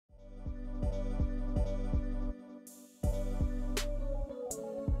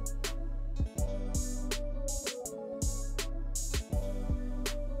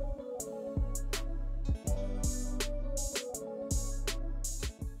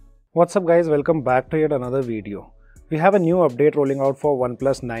What's up guys, welcome back to yet another video. We have a new update rolling out for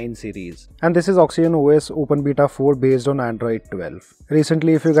Oneplus 9 series, and this is OxygenOS Open Beta 4 based on Android 12.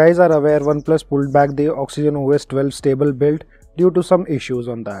 Recently, if you guys are aware, Oneplus pulled back the OxygenOS 12 stable build due to some issues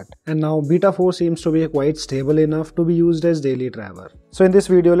on that. And now Beta 4 seems to be quite stable enough to be used as daily driver. So in this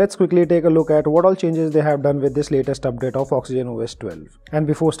video, let's quickly take a look at what all changes they have done with this latest update of OxygenOS 12. And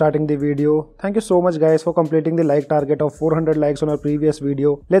before starting the video, thank you so much guys for completing the like target of 400 likes on our previous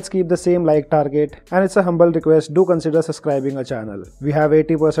video. Let's keep the same like target, and it's a humble request, do consider subscribing our channel. We have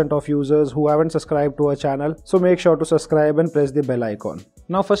 80% of users who haven't subscribed to our channel, so make sure to subscribe and press the bell icon.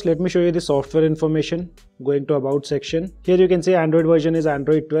 Now first let me show you the software information. Going to about section. Here you can see Android version is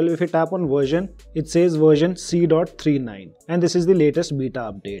Android 12. If you tap on version, it says version C.39, and this is the latest beta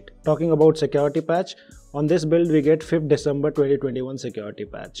update. Talking about security patch, on this build we get 5th December 2021 security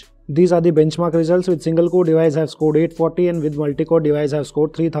patch. These are the benchmark results. With single core device have scored 840 and with multi-core device have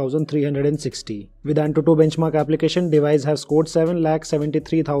scored 3360. With AnTuTu benchmark application, device have scored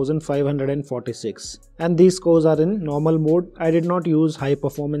 7,73,546. And these scores are in normal mode. I did not use high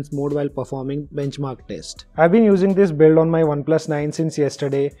performance mode while performing benchmark test. I've been using this build on my OnePlus 9 since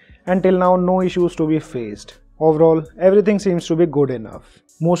yesterday, and till now no issues to be faced. Overall, everything seems to be good enough.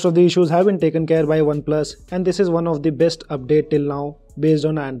 Most of the issues have been taken care by OnePlus, and this is one of the best update till now based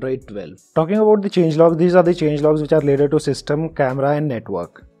on Android 12. Talking about the changelog, these are the changelogs which are related to system, camera and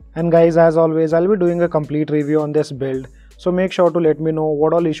network. And guys, as always, I'll be doing a complete review on this build, so make sure to let me know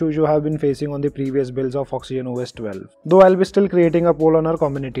what all issues you have been facing on the previous builds of OxygenOS 12. Though I'll be still creating a poll on our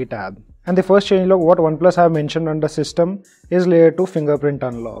community tab. And the first changelog what OnePlus have mentioned under system is related to Fingerprint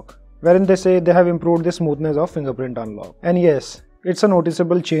Unlock, wherein they say they have improved the smoothness of Fingerprint Unlock. And yes, it's a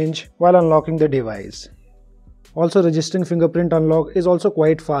noticeable change while unlocking the device. Also, registering Fingerprint Unlock is also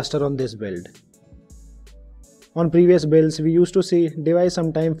quite faster on this build. On previous builds, we used to see device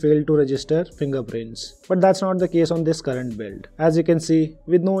sometimes fail to register fingerprints, but that's not the case on this current build. As you can see,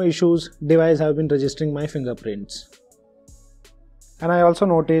 with no issues, device have been registering my fingerprints. And I also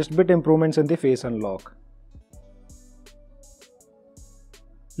noticed bit improvements in the face unlock.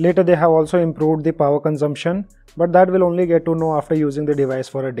 Later they have also improved the power consumption, but that will only get to know after using the device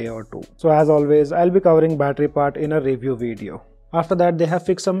for a day or two. So as always, I'll be covering battery part in a review video. After that, they have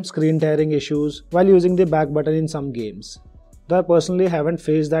fixed some screen tearing issues while using the back button in some games. Though I personally haven't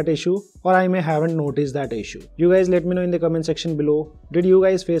faced that issue, or I may haven't noticed that issue. You guys let me know in the comment section below, did you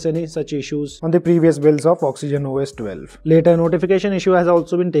guys face any such issues on the previous builds of OxygenOS 12? Later, notification issue has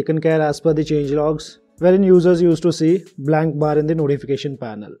also been taken care as per the changelogs, wherein users used to see blank bar in the notification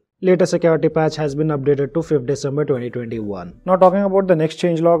panel. Later security patch has been updated to 5th December 2021. Now talking about the next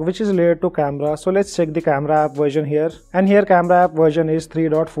changelog, which is related to camera, so let's check the camera app version here. And here camera app version is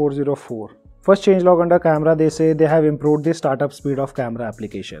 3.404. First changelog under camera, they say they have improved the startup speed of camera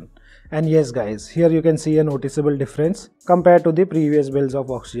application. And yes guys, here you can see a noticeable difference compared to the previous builds of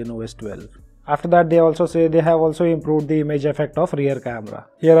OxygenOS 12. After that, they also say they have also improved the image effect of rear camera.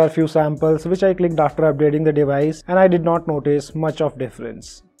 Here are few samples which I clicked after updating the device, and I did not notice much of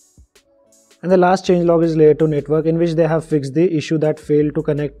difference. And the last changelog is related to network, in which they have fixed the issue that failed to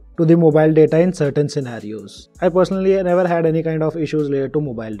connect to the mobile data in certain scenarios. I personally never had any kind of issues related to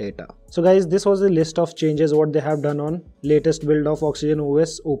mobile data. So guys, this was the list of changes what they have done on latest build of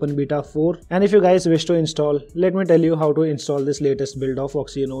OxygenOS Open Beta 4. And if you guys wish to install, let me tell you how to install this latest build of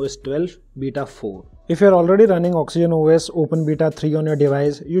OxygenOS 12 Beta 4. If you are already running OxygenOS Open Beta 3 on your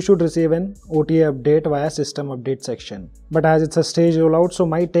device, you should receive an OTA update via system update section. But as it's a stage rollout, so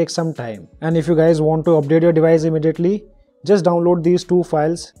might take some time. And if you guys want to update your device immediately, just download these two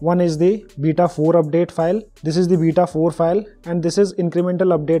files. One is the Beta 4 update file. This is the Beta 4 file, and this is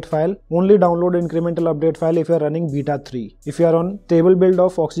incremental update file. Only download incremental update file if you are running Beta 3. If you are on stable build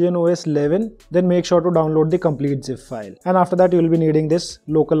of OxygenOS 11, then make sure to download the complete zip file. And after that, you will be needing this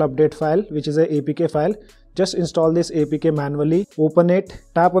local update file, which is a APK file. Just install this APK manually, open it,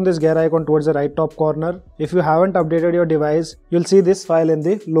 tap on this gear icon towards the right top corner. If you haven't updated your device, you'll see this file in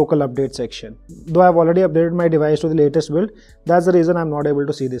the local update section. Though I've already updated my device to the latest build, that's the reason I'm not able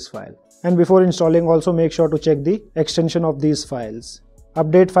to see this file. And before installing, also make sure to check the extension of these files.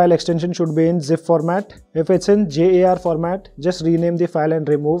 Update file extension should be in zip format. If it's in JAR format, just rename the file and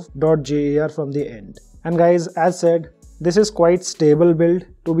remove .jar from the end. And guys, as said, this is quite stable build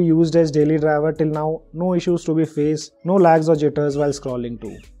to be used as daily driver till now, no issues to be faced, no lags or jitters while scrolling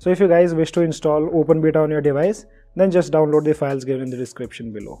too. So if you guys wish to install Open Beta on your device, then just download the files given in the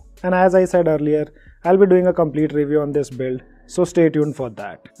description below. And as I said earlier, I'll be doing a complete review on this build, So stay tuned for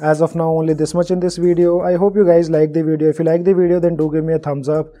that. As of now, only this much in this video. I hope you guys like the video. If you like the video, then do give me a thumbs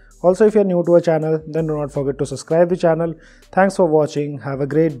up. Also, if you're new to our channel, then do not forget to subscribe the channel. Thanks for watching. Have a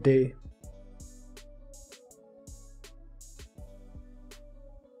great day.